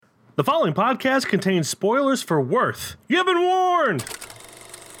The following podcast contains spoilers for Worth. You've been warned!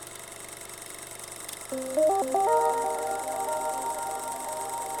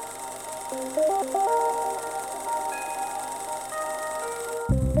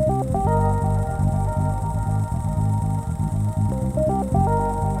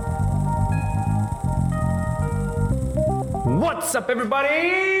 What's up, everybody?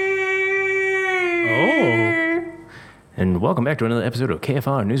 Oh. And welcome back to another episode of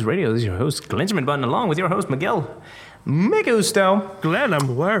KFR News Radio. This is your host, Glenjamin Button, along with your host, Miguel Migusto. Glenn,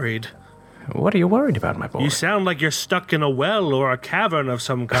 I'm worried. What are you worried about, my boy? You sound like you're stuck in a well or a cavern of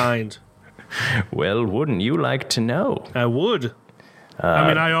some kind. Well, wouldn't you like to know? I would. I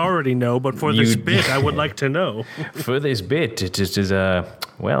mean, I already know, but for this bit, I would like to know. For this bit, it just is I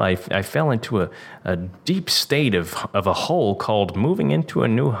fell into a deep state of a hole called moving into a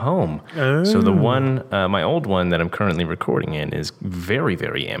new home. Oh. So the one, my old one that I'm currently recording in is very,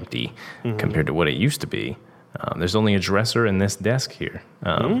 very empty compared to what it used to be. There's only a dresser and this desk here.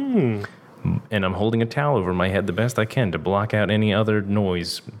 And I'm holding a towel over my head the best I can to block out any other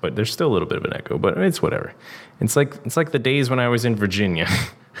noise. But there's still a little bit of an echo, but it's whatever. It's like the days when I was in Virginia.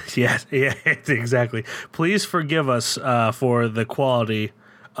 Yes, yeah, exactly. Please forgive us for the quality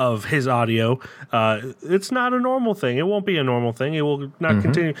of his audio. It's not a normal thing. It won't be a normal thing. It will not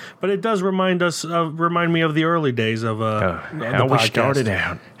continue. But it does remind me of the early days of how we started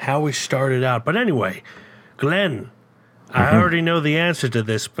out. How we started out. But anyway, Glenn, I already know the answer to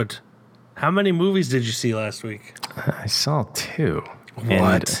this, but how many movies did you see last week? I saw 2.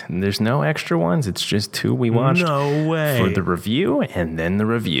 What? And there's no extra ones. It's just 2 we watched. No way. For the review and then the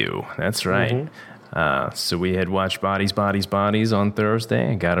review. That's right. So we had watched Bodies on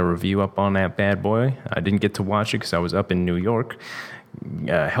Thursday. I got a review up on that bad boy. I didn't get to watch it because I was up in New York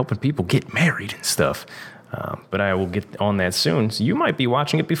helping people get married and stuff. But I will get on that soon. So you might be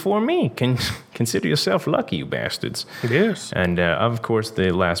watching it before me. Consider yourself lucky, you bastards. Yes. And, of course,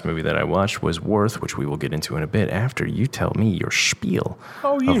 the last movie that I watched was Worth, which we will get into in a bit after you tell me your spiel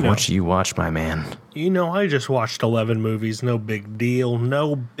of what you watched, my man. You know, I just watched 11 movies. No big deal.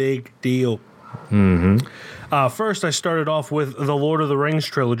 No big deal. First, I started off with the Lord of the Rings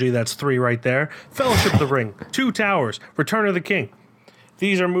trilogy. That's 3 right there. Fellowship of the Ring, Two Towers, Return of the King.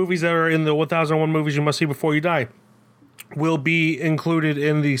 These are movies that are in the 1001 movies you must see before you die. Will be included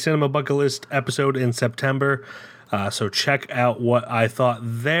in the Cinema Bucket List episode in September. So check out what I thought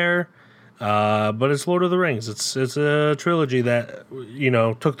there. But it's Lord of the Rings. It's a trilogy that,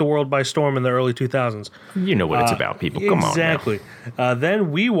 took the world by storm in the early 2000s. You know what it's about, people. Come on. Exactly.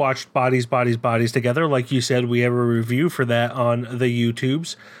 Then we watched Bodies together. Like you said, we have a review for that on the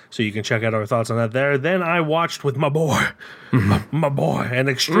YouTubes. So you can check out our thoughts on that there. Then I watched with my boy, an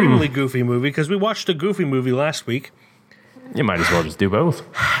extremely goofy movie, because we watched a goofy movie last week. You might as well just do both.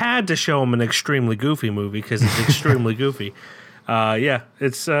 Had to show him an extremely goofy movie because it's extremely goofy.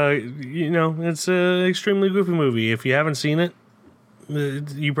 It's it's an extremely goofy movie. If you haven't seen it,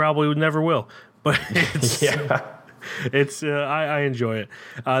 you probably never will. But it's I enjoy it.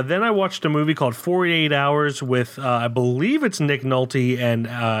 Then I watched a movie called 48 Hours with I believe it's Nick Nolte and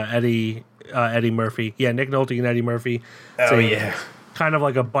Eddie Murphy. Yeah, Nick Nolte and Eddie Murphy. It's kind of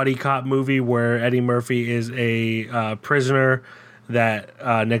like a buddy cop movie where Eddie Murphy is a prisoner that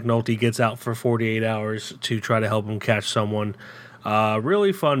Nick Nolte gets out for 48 hours to try to help him catch someone.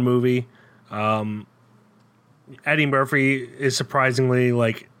 Really fun movie. Eddie Murphy is surprisingly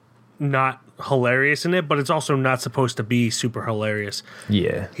not hilarious in it, but it's also not supposed to be super hilarious.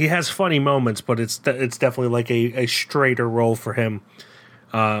 Yeah. He has funny moments, but it's definitely like a straighter role for him.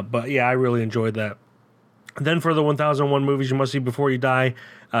 But yeah, I really enjoyed that. Then for the 1001 movies you must see before you die,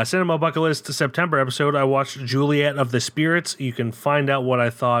 Cinema Bucket List September episode, I watched Juliet of the Spirits. You can find out what I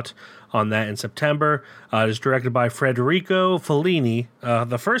thought on that in September. It is directed by Federico Fellini,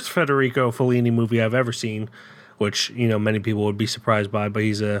 the first Federico Fellini movie I've ever seen, which, many people would be surprised by, but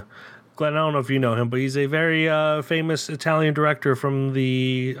he's Glenn, I don't know if you know him, but he's a very famous Italian director from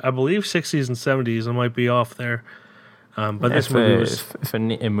the, I believe, 60s and 70s. I might be off there. But this movie was... If a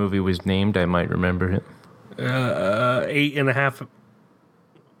movie was named, I might remember it. 8.5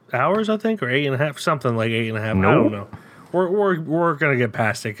 hours, I think, or 8.5, something like 8.5. No. I don't know. We're gonna get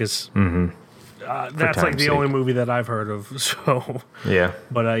past it because that's like the only movie that I've heard of. So yeah,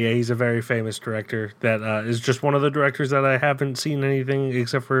 but he's a very famous director that is just one of the directors that I haven't seen anything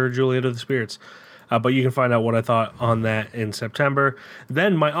except for Juliet of the Spirits. But you can find out what I thought on that in September.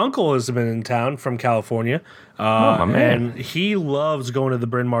 Then my uncle has been in town from California, my man. and he loves going to the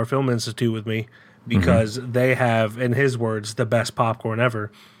Bryn Mawr Film Institute with me because they have, in his words, the best popcorn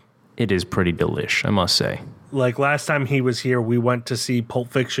ever. It is pretty delish, I must say. Like last time he was here, we went to see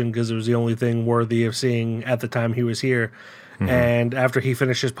Pulp Fiction because it was the only thing worthy of seeing at the time he was here. Mm-hmm. And after he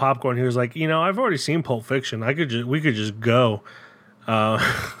finished his popcorn, he was like, I've already seen Pulp Fiction. We could just go.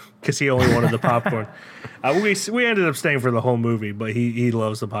 Because he only wanted the popcorn. We ended up staying for the whole movie, but he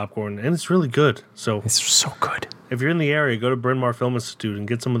loves the popcorn, and it's really good. So it's so good. If you're in the area, go to Bryn Mawr Film Institute and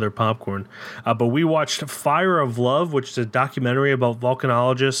get some of their popcorn. But we watched Fire of Love, which is a documentary about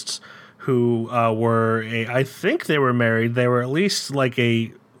volcanologists who I think they were married. They were at least like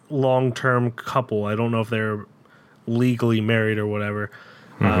a long-term couple. I don't know if they're legally married or whatever.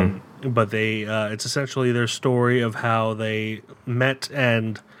 Mm-hmm. But it's essentially their story of how they met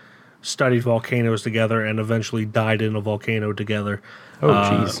and studied volcanoes together and eventually died in a volcano together. Oh,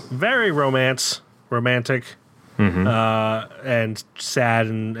 jeez. Very romantic, and sad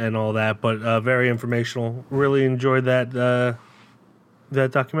and all that, but very informational. Really enjoyed that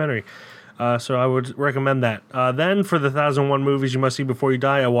documentary. So I would recommend that. Then for the 1001 Movies You Must See Before You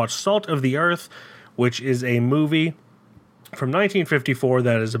Die, I watched Salt of the Earth, which is a movie from 1954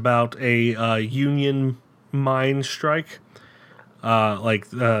 that is about a union mine strike.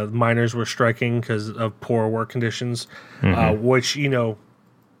 Miners were striking because of poor work conditions, which, you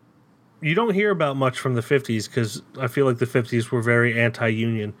don't hear about much from the 50s because I feel like the 50s were very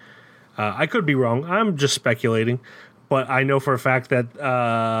anti-union. I could be wrong. I'm just speculating. But I know for a fact that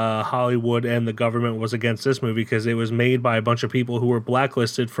Hollywood and the government was against this movie because it was made by a bunch of people who were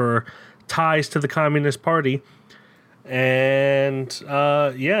blacklisted for ties to the Communist Party. And,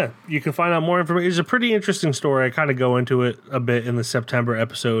 you can find out more information. It's a pretty interesting story. I kind of go into it a bit in the September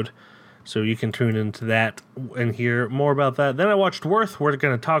episode, so you can tune into that and hear more about that. Then I watched Worth, we're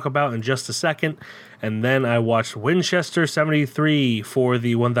going to talk about in just a second. And then I watched Winchester 73 for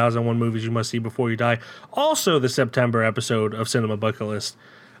the 1001 Movies You Must See Before You Die. Also the September episode of Cinema Bucket List.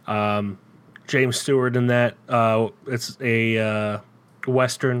 James Stewart in that. It's a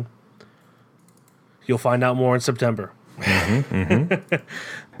Western. You'll find out more in September.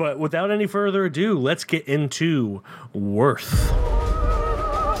 But without any further ado, let's get into Worth. Looking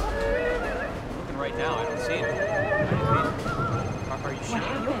right now, I don't see him. Are you sure?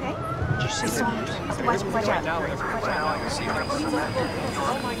 Okay. Did you see him? Watch out. I see him.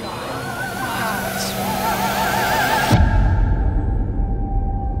 Oh my God.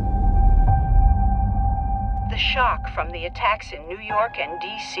 The shock from the attacks in New York and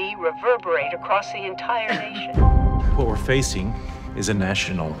D.C. reverberate across the entire nation. What we're facing is a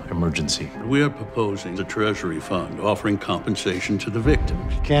national emergency. We are proposing the Treasury Fund offering compensation to the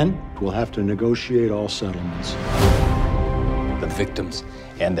victims. Ken, we'll have to negotiate all settlements. The victims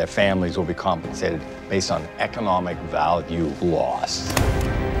and their families will be compensated based on economic value lost.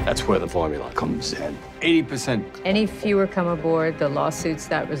 That's where the formula comes in. 80%. Any fewer come aboard, the lawsuits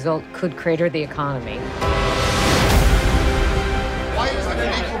that result could crater the economy. Why isn't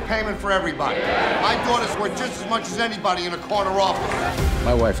an equal payment for everybody? My daughter's worth just as much as anybody in a corner office.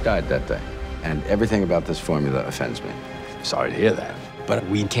 My wife died that day, and everything about this formula offends me. Sorry to hear that. But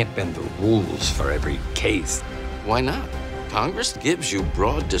we can't bend the rules for every case. Why not? Congress gives you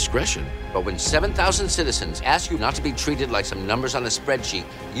broad discretion. But when 7,000 citizens ask you not to be treated like some numbers on a spreadsheet,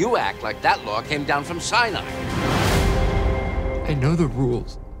 you act like that law came down from Sinai. I know the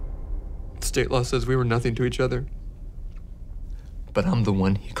rules. State law says we were nothing to each other. But I'm the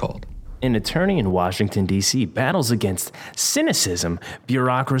one he called. An attorney in Washington, D.C. battles against cynicism,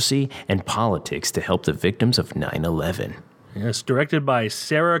 bureaucracy, and politics to help the victims of 9/11. Yes, directed by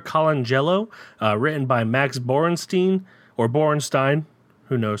Sarah Colangelo, written by Max Borenstein, or Borenstein,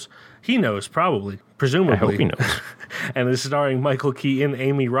 who knows? He knows, probably, presumably. I hope he knows. And it's starring Michael Keaton,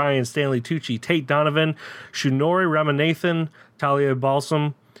 Amy Ryan, Stanley Tucci, Tate Donovan, Shunori Ramanathan, Talia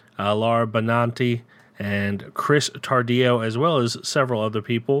Balsam, Laura Benanti, and Chris Tardio, as well as several other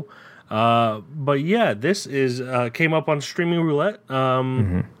people. But yeah, this is came up on Streaming Roulette.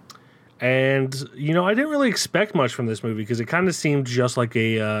 And, I didn't really expect much from this movie because it kind of seemed just like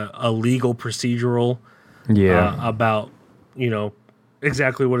a legal procedural about,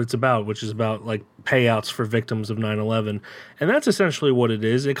 exactly what it's about, which is about like payouts for victims of 9/11. And that's essentially what it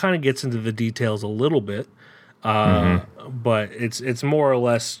is. It kind of gets into the details a little bit, but it's more or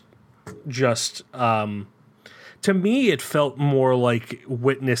less just, to me, it felt more like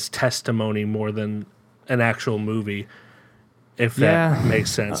witness testimony more than an actual movie, if that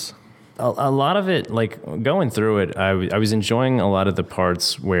makes sense. A lot of it, like going through it, I was enjoying a lot of the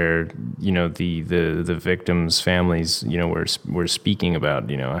parts where the victims' families were speaking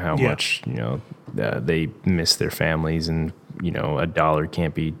about how much they miss their families and a dollar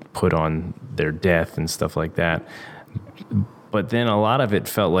can't be put on their death and stuff like that. But then a lot of it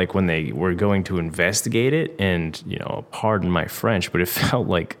felt like when they were going to investigate it, and, you know, pardon my French, but it felt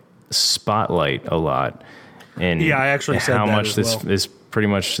like Spotlight a lot. And yeah, I actually said how that much this pretty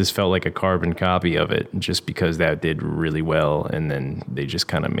much just felt like a carbon copy of it, just because that did really well, and then they just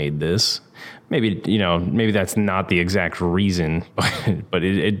kind of made this. Maybe, you know, maybe that's not the exact reason, but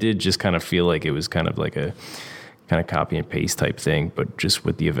it did just kind of feel like it was kind of like a kind of copy and paste type thing, but just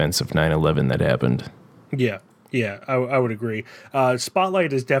with the events of 9/11 that happened. Yeah, I would agree.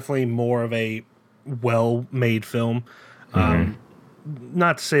 Spotlight is definitely more of a well-made film.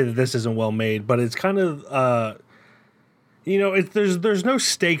 Not to say that this isn't well made, but it's kind of, you know, there's no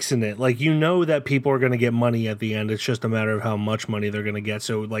stakes in it. Like, you know that people are going to get money at the end. It's just a matter of how much money they're going to get.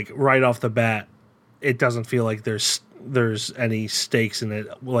 So, like, right off the bat, it doesn't feel like there's any stakes in it.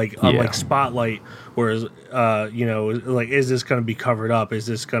 Like, unlike Spotlight, whereas, you know, like, is this going to be covered up? Is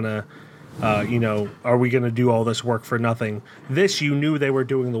this going to, you know, are we going to do all this work for nothing? This, you knew they were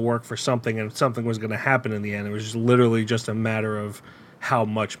doing the work for something, and something was going to happen in the end. It was just literally just a matter of how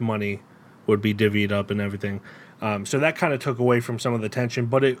much money would be divvied up and everything. So that kind of took away from some of the tension.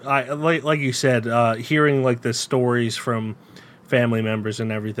 But like you said, hearing like the stories from family members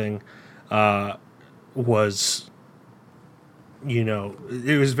and everything was, you know,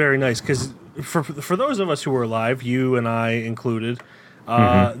 it was very nice, because for those of us who were alive, you and I included,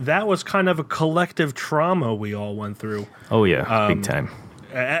 that was kind of a collective trauma we all went through. Oh yeah, big time.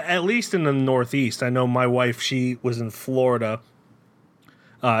 At least in the Northeast. I know my wife, she was in Florida.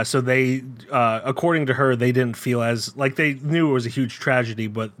 So they, according to her, they didn't feel as, like, they knew it was a huge tragedy,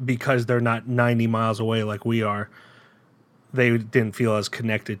 but because they're not 90 miles away like we are, they didn't feel as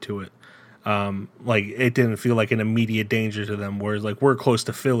connected to it. Like, it didn't feel like an immediate danger to them, whereas, like, we're close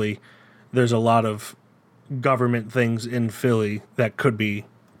to Philly. There's a lot of government things in Philly that could be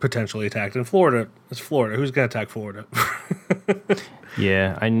potentially attacked. In Florida, it's Florida. Who's going to attack Florida?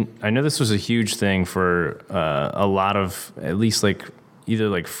 Yeah, I know this was a huge thing for a lot of, at least, like, either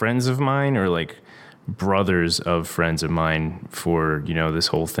like friends of mine or like brothers of friends of mine, for, you know, this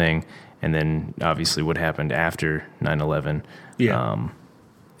whole thing. And then obviously what happened after 9/11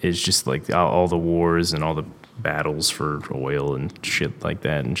 is just like all the wars and all the battles for oil and shit like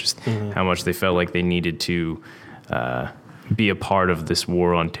that, and just how much they felt like they needed to be a part of this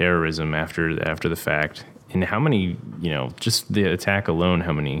war on terrorism after the fact, and how many, you know, just the attack alone,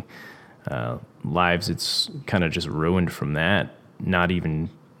 how many lives it's kind of just ruined from that. Not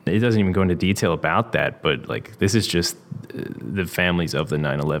even, it doesn't even go into detail about that, but like, this is just the families of the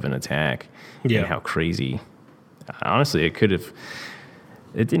 9/11 attack, and how crazy. Honestly, it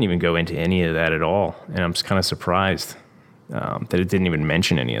didn't even go into any of that at all, and I'm just kind of surprised that it didn't even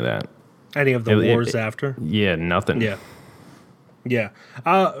mention any of that. Any of the wars after? Yeah, nothing. Yeah.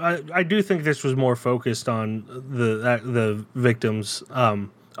 I do think this was more focused on the victims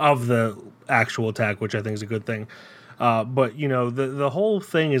of the actual attack, which I think is a good thing. But, you know, the whole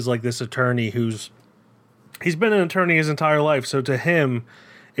thing is like this attorney he's been an attorney his entire life. So to him,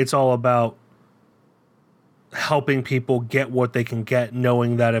 it's all about helping people get what they can get,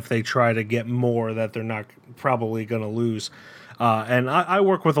 knowing that if they try to get more, that they're not probably going to lose. And I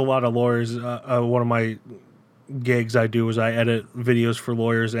work with a lot of lawyers. One of my gigs I do is I edit videos for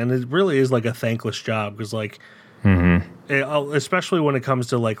lawyers, and it really is like a thankless job, because like, especially when it comes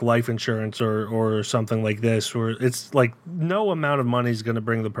to like life insurance or something like this, where it's like no amount of money is going to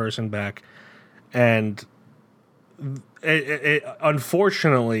bring the person back, and it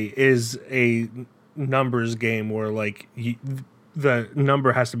unfortunately is a numbers game where like the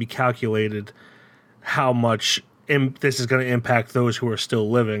number has to be calculated how much this is going to impact those who are still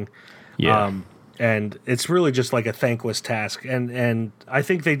living. And it's really just like a thankless task. And I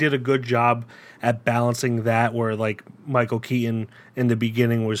think they did a good job at balancing that, where like Michael Keaton in the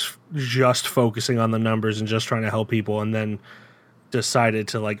beginning was just focusing on the numbers and just trying to help people, and then decided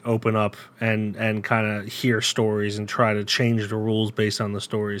to like open up and kind of hear stories and try to change the rules based on the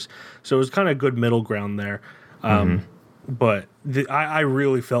stories. So it was kind of good middle ground there. But I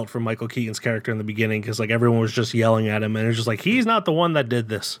really felt for Michael Keaton's character in the beginning, because like everyone was just yelling at him, and it's just like, he's not the one that did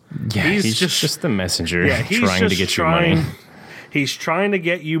this. Yeah, he's just the messenger trying to get your money. He's trying to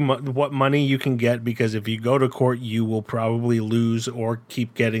get you what money you can get, because if you go to court, you will probably lose or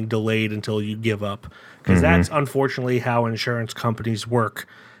keep getting delayed until you give up. Because that's unfortunately how insurance companies work.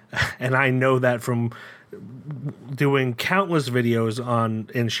 And I know that from doing countless videos on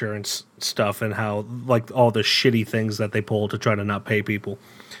insurance stuff, and how like all the shitty things that they pull to try to not pay people.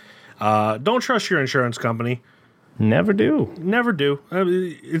 Don't trust your insurance company. Never do. I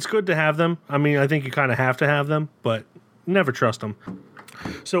mean, it's good to have them. I mean, I think you kind of have to have them, but never trust them.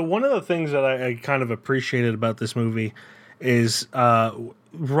 So one of the things that I kind of appreciated about this movie is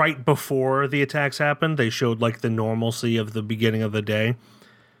right before the attacks happened. They showed like the normalcy of the beginning of the day,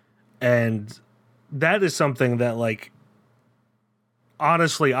 and that is something that like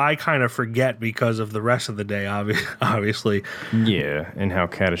honestly I kind of forget because of the rest of the day. Obviously, yeah, and how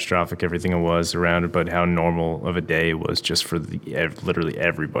catastrophic everything was around it, but how normal of a day it was just for literally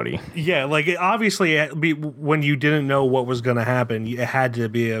everybody. Yeah, like obviously when you didn't know what was going to happen, it had to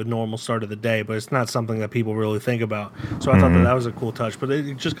be a normal start of the day, but it's not something that people really think about. So I thought that was a cool touch, but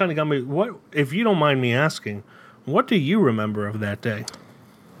it just kind of got me. What, if you don't mind me asking, what do you remember of that day?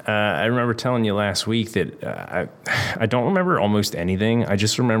 I remember telling you last week that I don't remember almost anything. I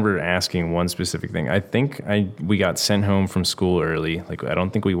just remember asking one specific thing. I think we got sent home from school early. Like, I don't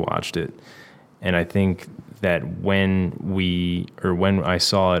think we watched it. And I think that when I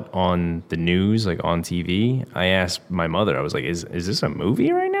saw it on the news, like on TV, I asked my mother, I was like, is this a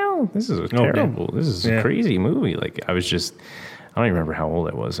movie right now? This is this is a crazy movie. Like, I don't even remember how old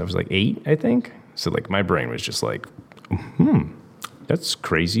I was. I was like 8, I think. So like my brain was just like, that's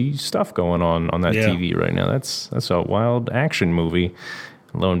crazy stuff going on that TV right now. That's a wild action movie.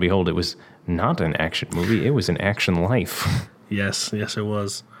 Lo and behold, it was not an action movie. It was an action life. Yes, it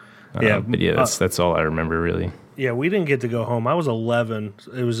was. But yeah, that's all I remember really. Yeah, we didn't get to go home. I was 11.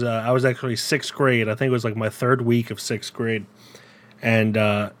 It was I was actually 6th grade. I think it was like my 3rd week of 6th grade, and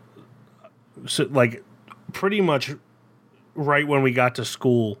so like pretty much right when we got to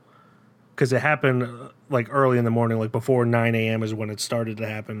school, because it happened like early in the morning, like before 9 a.m. is when it started to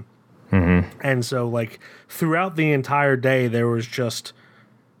happen. Mm-hmm. And so like throughout the entire day, there was just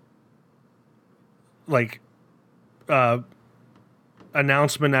like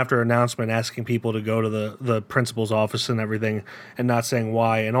announcement after announcement asking people to go to the principal's office and everything, and not saying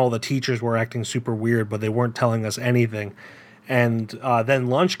why. And all the teachers were acting super weird, but they weren't telling us anything. And then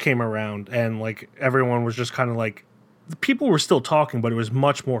lunch came around, and like everyone was just kind of like, people were still talking, but it was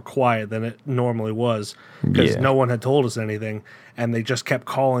much more quiet than it normally was because no one had told us anything. And they just kept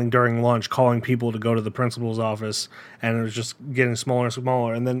calling during lunch, calling people to go to the principal's office. And it was just getting smaller and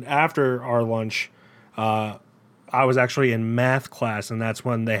smaller. And then after our lunch, I was actually in math class, and that's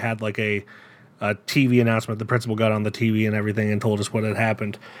when they had like a TV announcement. The principal got on the TV and everything and told us what had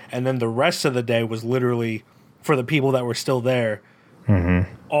happened. And then the rest of the day was literally, for the people that were still there,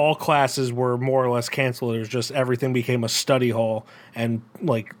 all classes were more or less canceled. It was just everything became a study hall, and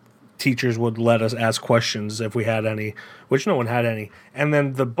like teachers would let us ask questions if we had any, which no one had any. And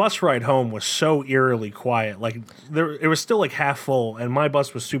then the bus ride home was so eerily quiet. Like it was still like half full, and my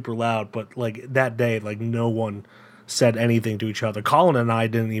bus was super loud. But like that day, like no one said anything to each other. Colin and I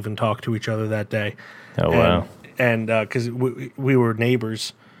didn't even talk to each other that day. Wow! And because we were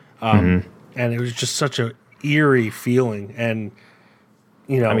neighbors, and it was just such a eerie feeling. And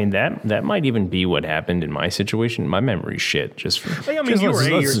you know, I mean, that might even be what happened in my situation. My memory's shit. You were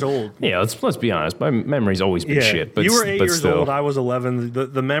 8 years old. Yeah, let's be honest. My memory's always been shit. But you were 8 years still. old. I was 11.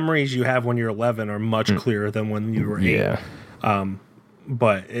 The memories you have when you're 11 are much clearer than when you were 8. Yeah.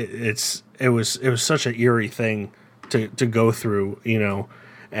 But it was such an eerie thing to go through, you know,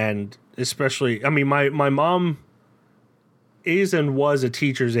 and especially, I mean, my mom is and was a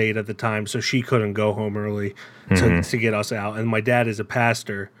teacher's aide at the time, so she couldn't go home early to get us out. And my dad is a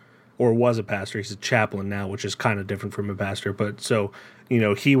pastor, or was a pastor. He's a chaplain now, which is kind of different from a pastor. But so, you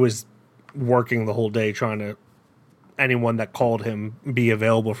know, he was working the whole day trying to anyone that called him be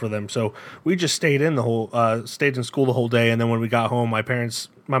available for them. So we just stayed in school the whole day. And then when we got home, my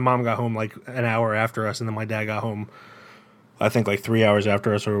mom got home like an hour after us, and then my dad got home, I think like 3 hours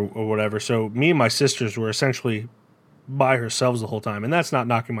after us or whatever. So me and my sisters were essentially by ourselves the whole time, and that's not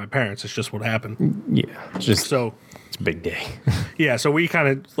knocking my parents. It's just what happened. Yeah, it's a big day. Yeah, so we kind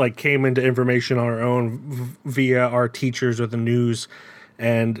of like came into information on our own via our teachers or the news,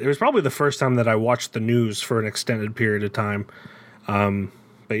 and it was probably the first time that I watched the news for an extended period of time.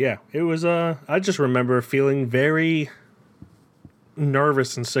 But yeah, it was. I just remember feeling very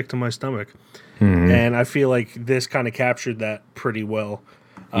nervous and sick to my stomach, and I feel like this kind of captured that pretty well.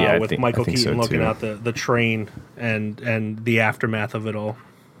 With Michael Keaton looking out the train and the aftermath of it all.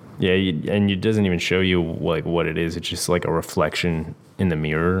 Yeah, and it doesn't even show you like what it is. It's just like a reflection in the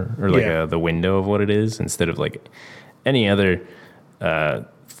mirror or like the window of what it is, instead of like any other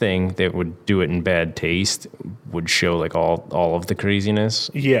thing that would do it in bad taste would show like all of the craziness.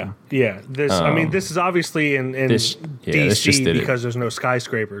 Yeah. This is obviously in DC because there's no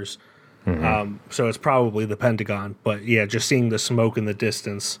skyscrapers. So it's probably the Pentagon, but yeah, just seeing the smoke in the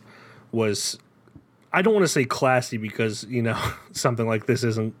distance was, I don't want to say classy because, you know, something like this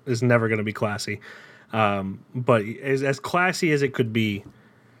is never going to be classy. But as classy as it could be,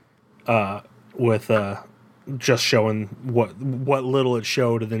 with just showing what little it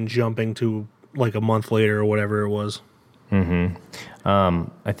showed, and then jumping to like a month later or whatever it was.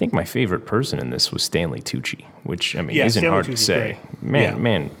 I think my favorite person in this was Stanley Tucci, which isn't Stanley hard to Tucci's say. great.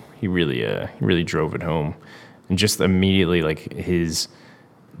 Man, he really drove it home, and just immediately like his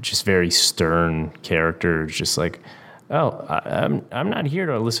just very stern character, just like, oh, I'm not here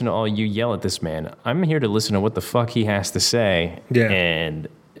to listen to all you yell at this man. I'm here to listen to what the fuck he has to say. Yeah. And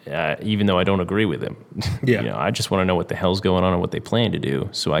even though I don't agree with him, Yeah. I just want to know what the hell's going on and what they plan to do,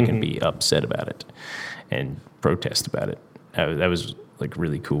 so I can be upset about it and protest about it. That was like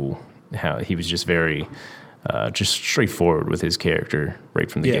really cool. How he was just very just straightforward with his character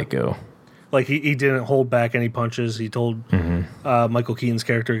right from the get-go. Like he didn't hold back any punches. He told Michael Keaton's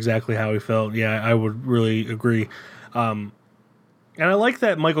character exactly how he felt. Yeah, I would really agree. And I like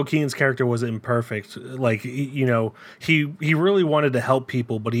that Michael Keaton's character was imperfect. Like, he really wanted to help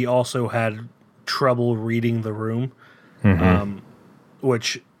people, but he also had trouble reading the room,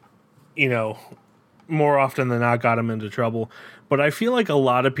 which, more often than not got him into trouble. But I feel like a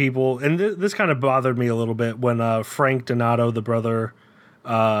lot of people, and this kind of bothered me a little bit when Frank Donato, the brother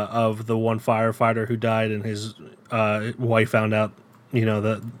of the one firefighter who died, and his wife found out,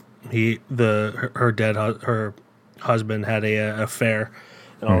 that her husband had a affair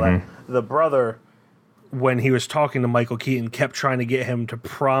and all that. The brother, when he was talking to Michael Keaton, kept trying to get him to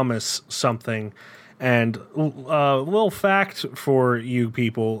promise something. And little fact for you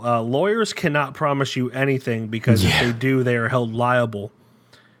people, lawyers cannot promise you anything, because if they do, they are held liable.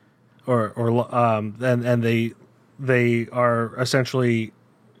 And they are essentially,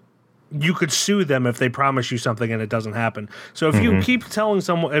 you could sue them if they promise you something and it doesn't happen. So if you keep telling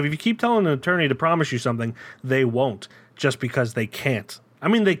an attorney to promise you something, they won't, just because they can't. I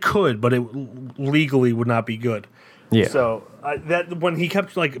mean, they could, but it legally would not be good. Yeah. So that when he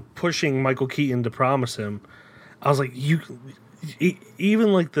kept like pushing Michael Keaton to promise him, I was like,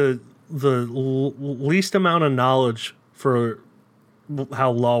 even like the least amount of knowledge for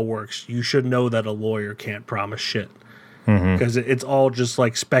how law works, you should know that a lawyer can't promise shit, because it's all just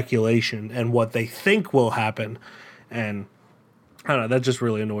like speculation and what they think will happen. And I don't know, that just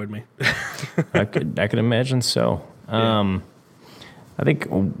really annoyed me. I could imagine so. I think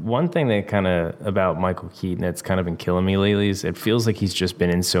one thing that kind of about Michael Keaton that's kind of been killing me lately is it feels like he's just been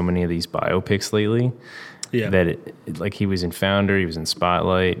in so many of these biopics lately. Yeah. That like he was in Founder, he was in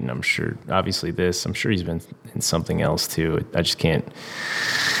Spotlight, and I'm sure, obviously I'm sure he's been in something else too. I just can't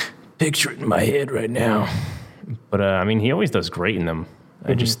picture it in my head right now. But I mean, he always does great in them.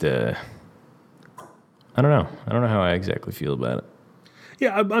 I just, I don't know. I don't know how I exactly feel about it.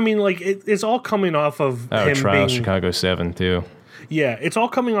 Yeah, I mean, like it's all coming off of him Trial being Chicago 7 too. Yeah, it's all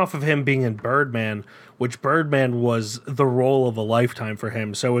coming off of him being in Birdman, which Birdman was the role of a lifetime for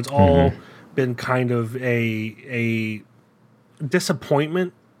him. So it's all been kind of a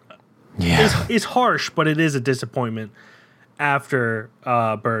disappointment. Yeah. It's harsh, but it is a disappointment after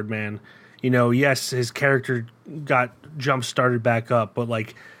Birdman. Yes, his character got jump-started back up, but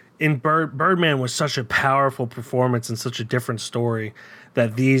like in Birdman was such a powerful performance and such a different story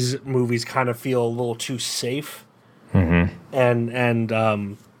that these movies kind of feel a little too safe. And I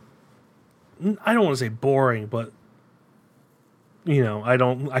don't want to say boring, but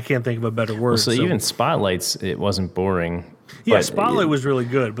I can't think of a better word. Well, so even Spotlights, it wasn't boring. Yeah, Spotlight was really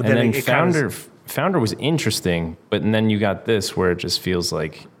good, but then Founder was interesting, but then you got this where it just feels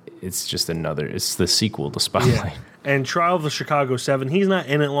like it's the sequel to Spotlight. Yeah. And Trial of the Chicago 7, he's not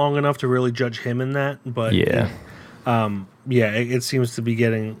in it long enough to really judge him in that, but it seems to be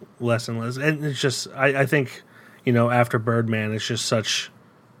getting less and less, and it's just I think. After Birdman, it's just such.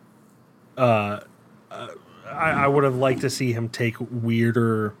 I would have liked to see him take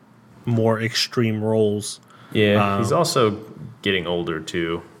weirder, more extreme roles. Yeah, he's also getting older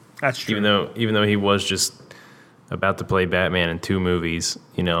too. That's true. Even though he was just about to play Batman in 2 movies,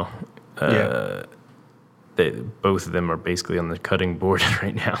 both of them are basically on the cutting board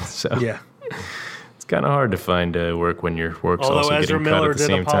right now. So it's kind of hard to find work when your work's also Ezra getting Miller cut at the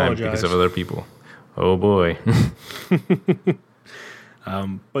same time because of other people. Oh boy.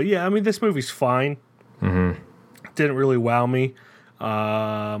 But yeah, I mean, this movie's fine. Didn't really wow me.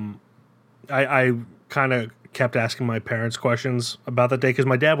 I kind of kept asking my parents questions about that day, because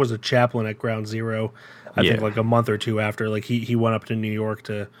my dad was a chaplain at Ground Zero. I think like a month or two after, like he went up to New York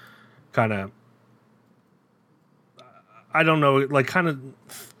to kind of, I don't know, like kind of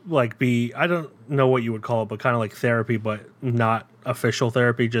like I don't know what you would call it, but kind of like therapy, but not official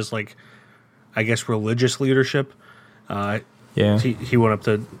therapy, just like, I guess, religious leadership. He went up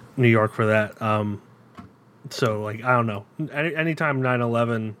to New York for that. So, like, I don't know. Anytime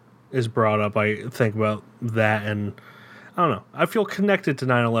 9/11 is brought up, I think about that, and I don't know. I feel connected to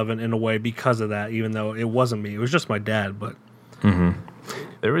 9/11 in a way because of that, even though it wasn't me. It was just my dad, but...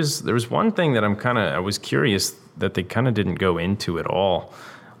 There was one thing that I was curious that they kind of didn't go into at all.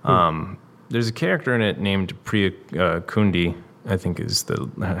 There's a character in it named Priya Kundi, I think is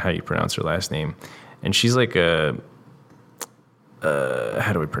how you pronounce her last name. And she's like how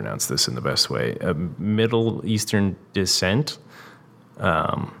do we pronounce this in the best way? A Middle Eastern descent.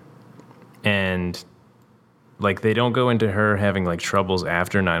 And like they don't go into her having like troubles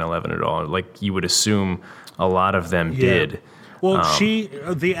after 9/11 at all. Like you would assume a lot of them did. Well,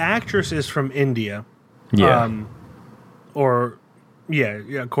 the actress is from India. Yeah.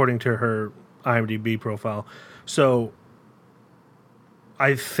 According to her IMDb profile. So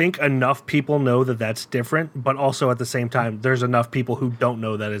I think enough people know that that's different, but also at the same time, there's enough people who don't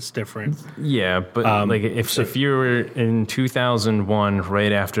know that it's different. Yeah, but like if you were in 2001,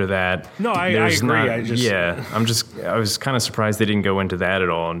 right after that, no, I agree. I was kind of surprised they didn't go into that at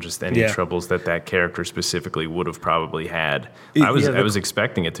all, and just any troubles that character specifically would have probably had. I was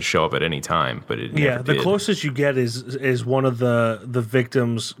expecting it to show up at any time, but it never the did. closest you get is one of the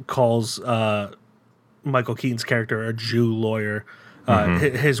victims calls Michael Keaton's character a Jew lawyer.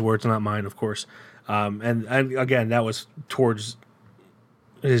 His words, not mine, of course. And again, that was towards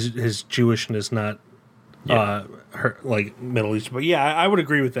his Jewishness, not her like Middle East. But yeah, I would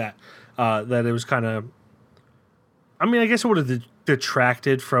agree with that. That it was kind of. I mean, I guess it would have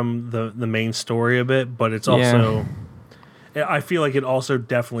detracted from the main story a bit, but it's also. I feel like it also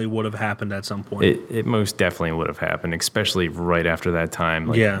definitely would have happened at some point. It most definitely would have happened, especially right after that time.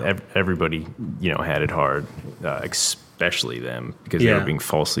 Like everybody, had it hard, especially them, because they were being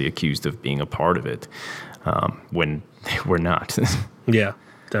falsely accused of being a part of it when they were not. Yeah,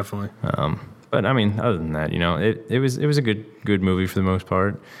 definitely. But I mean, other than that, it was a good movie for the most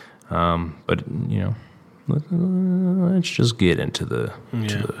part. But let's just get into the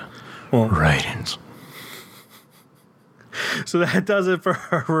writings. So that does it for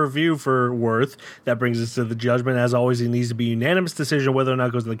our review for Worth. That brings us to the judgment. As always, it needs to be a unanimous decision whether or not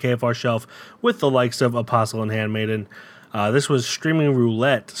it goes to the KFR shelf with the likes of Apostle and Handmaiden. This was streaming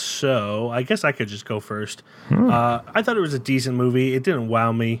roulette, so I guess I could just go first. I thought it was a decent movie. It didn't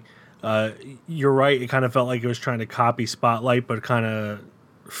wow me. You're right. It kind of felt like it was trying to copy Spotlight, but kind of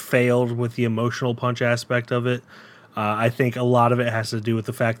failed with the emotional punch aspect of it. I think a lot of it has to do with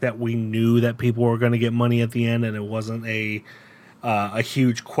the fact that we knew that people were going to get money at the end, and it wasn't a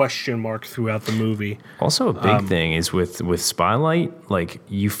huge question mark throughout the movie. Also, a big thing is with Spotlight, like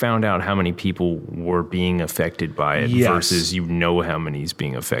you found out how many people were being affected by it versus how many is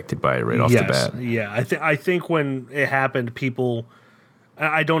being affected by it right off the bat. Yeah, I think when it happened, people.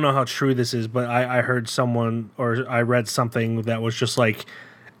 I don't know how true this is, but I heard someone or I read something that was just like.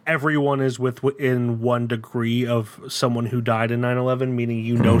 Everyone is within 1 degree of someone who died in 9/11,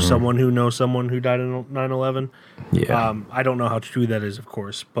 meaning someone who knows someone who died in 9/11. Yeah. I don't know how true that is, of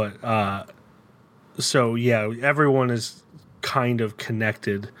course, but so yeah, everyone is kind of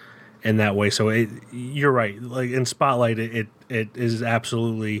connected in that way. So you're right. Like in Spotlight, it is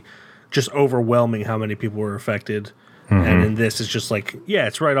absolutely just overwhelming how many people were affected. And in this, it's just like,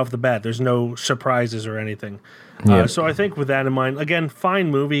 it's right off the bat. There's no surprises or anything. So I think with that in mind, again, fine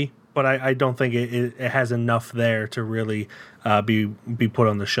movie, but I don't think it has enough there to really be put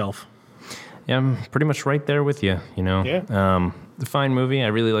on the shelf. Yeah, I'm pretty much right there with you, The fine movie. I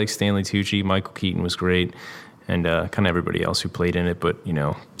really like Stanley Tucci. Michael Keaton was great. And kind of everybody else who played in it, but,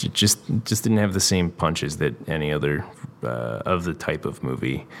 just didn't have the same punches that any other of the type of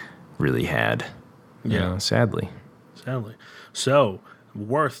movie really had. Sadly. So,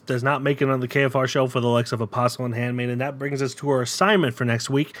 Worth does not make it on the KFR show for the likes of Apostle and Handmaiden, and that brings us to our assignment for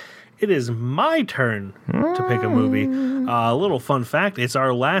next week. It is my turn to pick a movie. A little fun fact, it's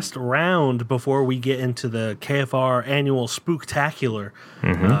our last round before we get into the KFR annual Spooktacular.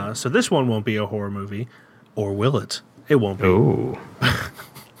 So this one won't be a horror movie, or will it? It won't be. Ooh.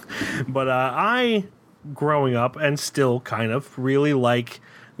 But I, growing up, and still kind of, really like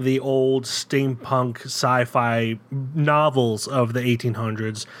the old steampunk sci-fi novels of the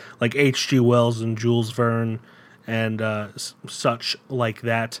 1800s, like H.G. Wells and Jules Verne and such like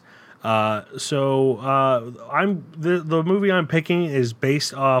that. So the movie I'm picking is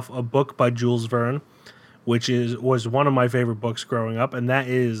based off a book by Jules Verne, which was one of my favorite books growing up, and that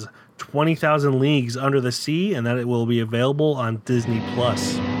is 20,000 Leagues Under the Sea, and that it will be available on Disney+.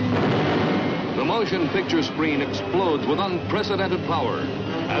 The motion picture screen explodes with unprecedented power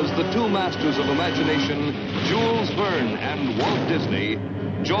as the two masters of imagination, Jules Verne and Walt Disney,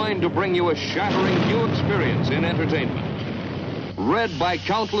 join to bring you a shattering new experience in entertainment. read by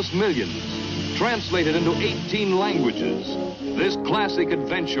countless millions, translated into 18 languages. This classic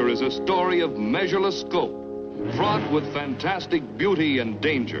adventure is a story of measureless scope, fraught with fantastic beauty and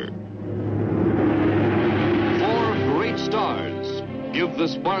danger. 4 great stars give the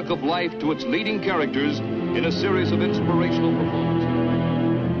spark of life to its leading characters in a series of inspirational performances.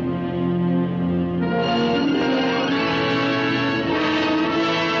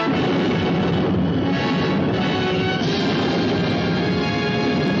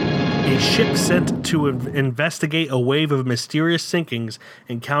 A ship sent to investigate a wave of mysterious sinkings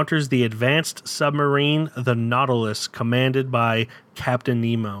encounters the advanced submarine, the Nautilus, commanded by Captain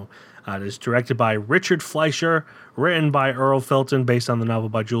Nemo. It is directed by Richard Fleischer, written by Earl Filton, based on the novel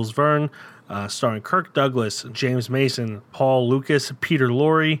by Jules Verne, starring Kirk Douglas, James Mason, Paul Lucas, Peter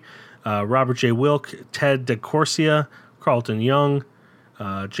Lorre, Robert J. Wilk, Ted DeCorsia, Carlton Young,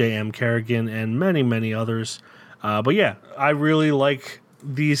 J.M. Kerrigan, and many, many others. But yeah, I really like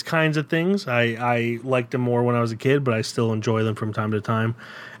these kinds of things. I liked them more when I was a kid, but I still enjoy them from time to time.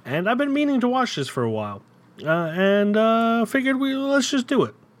 And I've been meaning to watch this for a while. And figured let's just do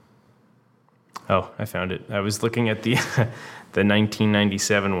it. Oh, I found it. I was looking at the the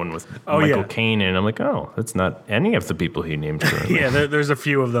 1997 one with Michael Caine, and I'm like, oh, that's not any of the people he named currently. Yeah, there's a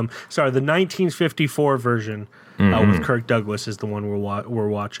few of them. Sorry, the 1954 version with Kirk Douglas is the one we're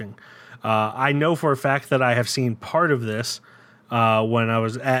watching. I know for a fact that I have seen part of this when I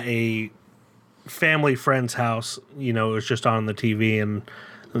was at a family friend's house. You know, it was just on the TV, and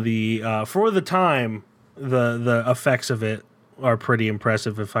the for the time, the effects of it are pretty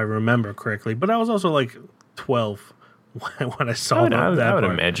impressive if I remember correctly. But I was also like 12 when I saw that. I would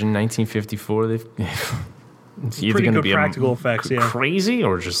imagine 1954. It's either going to be practical effects, crazy,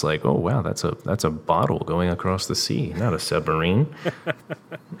 or just like, oh wow, that's a bottle going across the sea, not a submarine.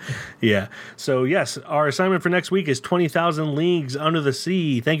 Yeah. So yes, our assignment for next week is 20,000 Leagues Under the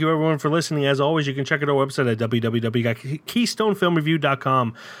Sea. Thank you everyone for listening. As always, you can check out our website at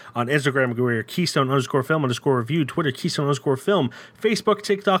www.keystonefilmreview.com. On Instagram, we're Keystone_Film_Review. Twitter, Keystone_Film. Facebook,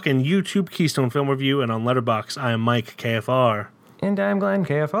 TikTok, and YouTube, Keystone Film Review. And on Letterboxd, I am Mike, KFR. And I'm Glenn,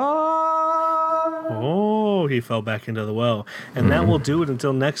 KFR. Oh, he fell back into the well. And that will do it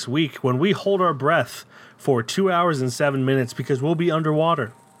until next week, when we hold our breath for 2 hours and 7 minutes, because we'll be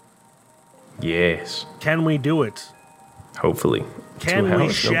underwater. Yes. Can we do it? Hopefully. Can we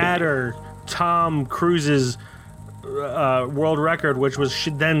shatter Tom Cruise's world record, which was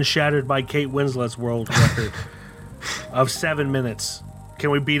then shattered by Kate Winslet's world record of 7 minutes? Can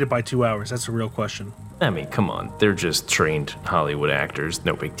we beat it by 2 hours? That's a real question. I mean, come on. They're just trained Hollywood actors.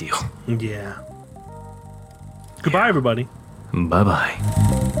 No big deal. Yeah. Goodbye, everybody. Bye-bye.